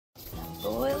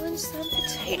some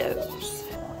potatoes.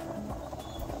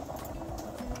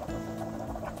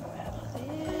 A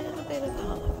little bit of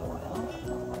olive oil.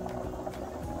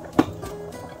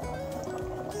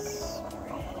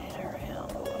 Spread it around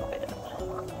a little bit.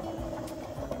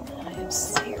 I am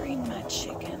searing my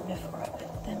chicken before I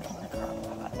put them in the crock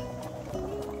pot.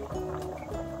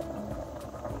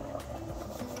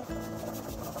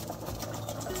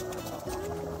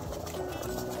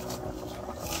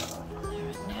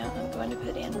 Now I'm going to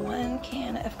put in 1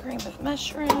 can of cream of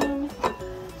mushroom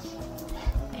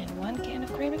and 1 can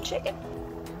of cream of chicken.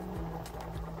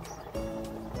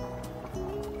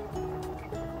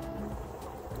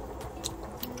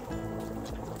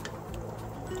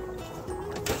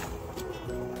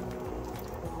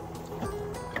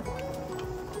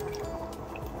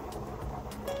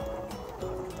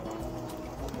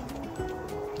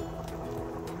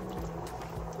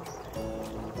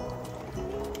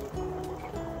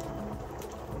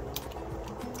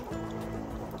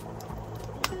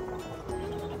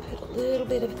 A little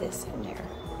bit of this in there,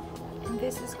 and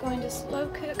this is going to slow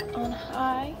cook on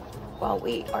high while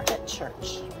we are at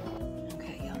church.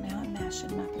 Okay, y'all, now I'm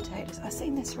mashing my potatoes. I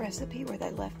seen this recipe where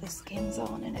they left the skins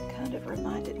on, and it kind of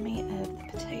reminded me of the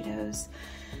potatoes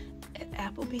at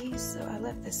Applebee's, so I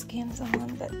left the skins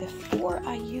on. But before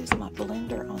I use my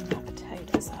blender on my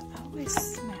potatoes, I always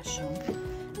smash them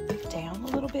down a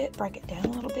little bit, break it down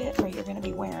a little bit, or you're going to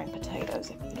be wearing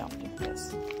potatoes if you don't do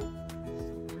this.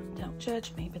 Don't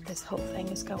judge me, but this whole thing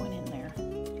is going in there. Add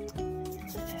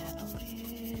a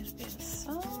little bit of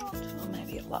salt, well,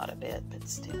 maybe a lot of it, but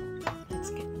still, it's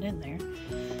getting in there.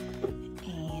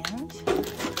 And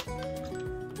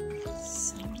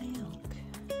some milk.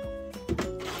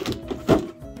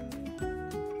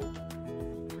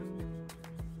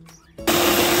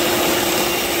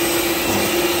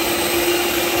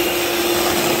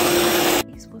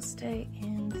 These will stay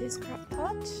in this crock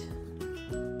pot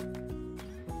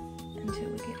until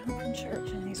we get home from church,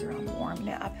 and these are on warm.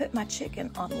 Now I put my chicken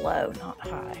on low, not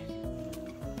high.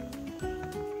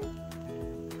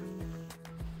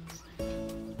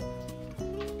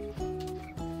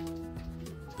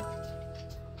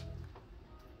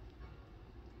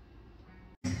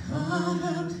 Caught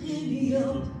up in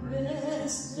your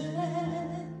presence,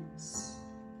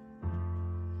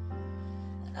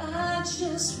 I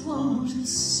just want to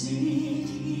sit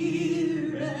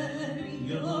here at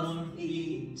your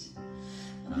feet.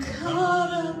 I'm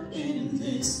caught up in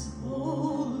this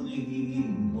holy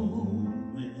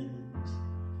moment.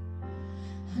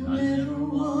 I never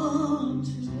want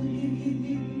to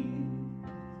leave.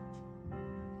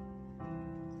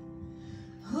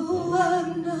 Oh,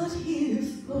 I'm not here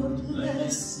for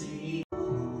blessing.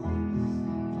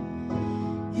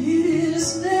 It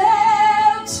is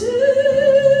nailed to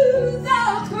the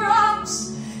cross,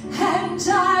 and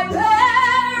I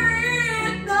bear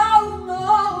it no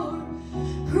more.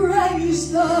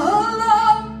 Praise the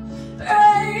Lord,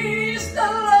 praise the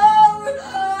Lord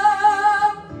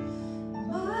of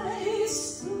my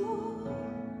soul.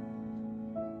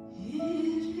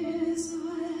 It is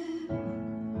well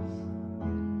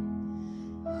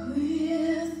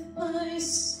with my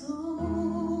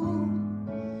soul.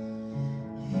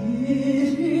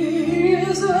 It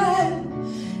is well,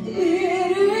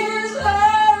 it is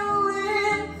well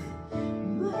with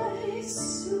my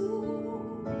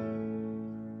soul.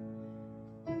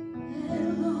 And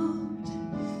Lord,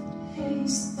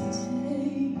 haste the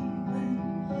day when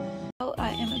Well, I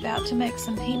am about to make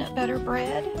some peanut butter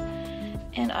bread,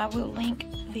 and I will link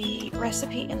the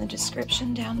recipe in the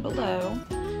description down below.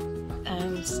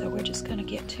 So we're just going to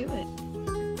get to it.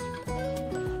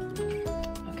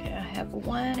 Okay, I have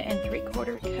 1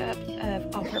 3/4 cup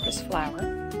of all-purpose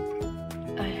flour.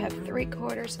 I have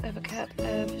 3/4 of a cup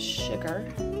of sugar,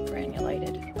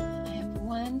 granulated. I have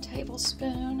 1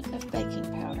 tablespoon of baking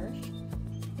powder.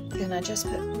 And I just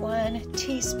put 1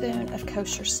 teaspoon of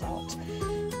kosher salt.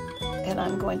 And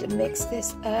I'm going to mix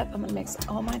this up. I'm going to mix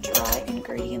all my dry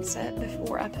ingredients up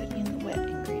before I put in the wet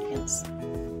ingredients.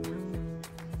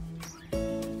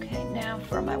 Now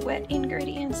for my wet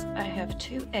ingredients, I have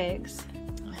 2 eggs.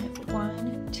 I have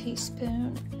 1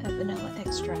 teaspoon of vanilla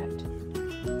extract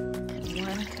and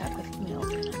 1 cup of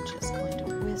milk. And I'm just going to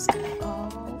whisk all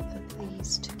of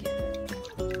these together.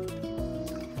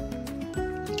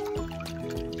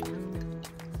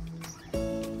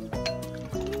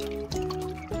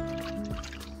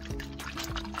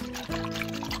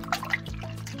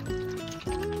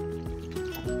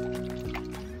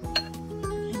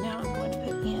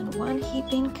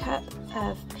 Heaping cup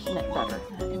of peanut butter.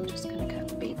 I'm just going to kind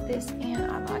of beat this in.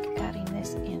 I like adding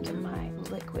this into my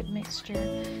liquid mixture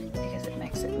because it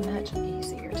makes it much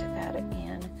easier to add it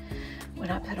in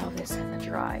I put all this in the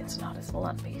dry, it's not as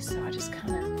lumpy, so I just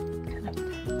kind of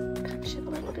punch it a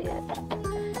little bit and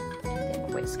then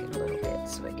whisk it a little bit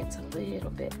so it gets a little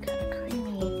bit kind of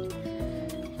creamy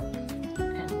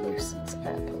and loosens up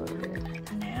a little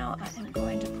bit. Now I am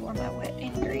going to pour my wet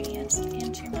ingredients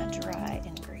into my dry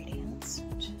ingredients,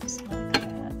 just like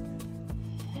that.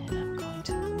 And I'm going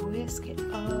to whisk it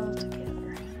all together.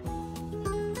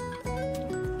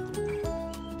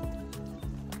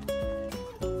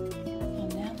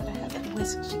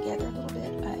 Whisked together a little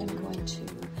bit, I am going to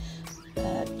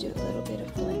do a little bit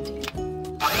of blending.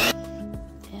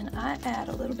 And I add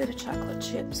a little bit of chocolate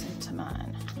chips into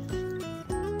mine.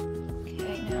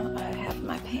 Okay, now I have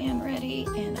my pan ready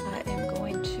and I am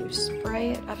going to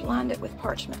spray it. I've lined it with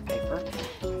parchment paper,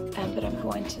 but I'm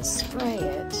going to spray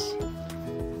it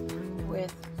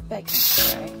with baking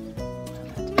spray.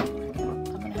 I'm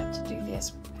going to have to do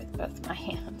this with both my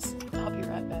hands. I'll be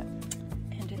right back.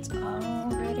 It's all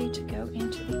ready to go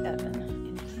into the oven.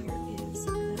 And here is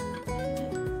the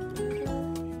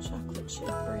chocolate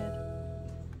chip bread.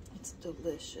 It's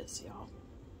delicious, y'all.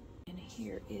 And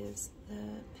here is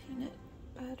the peanut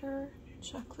butter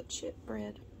chocolate chip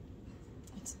bread.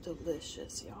 It's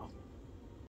delicious, y'all.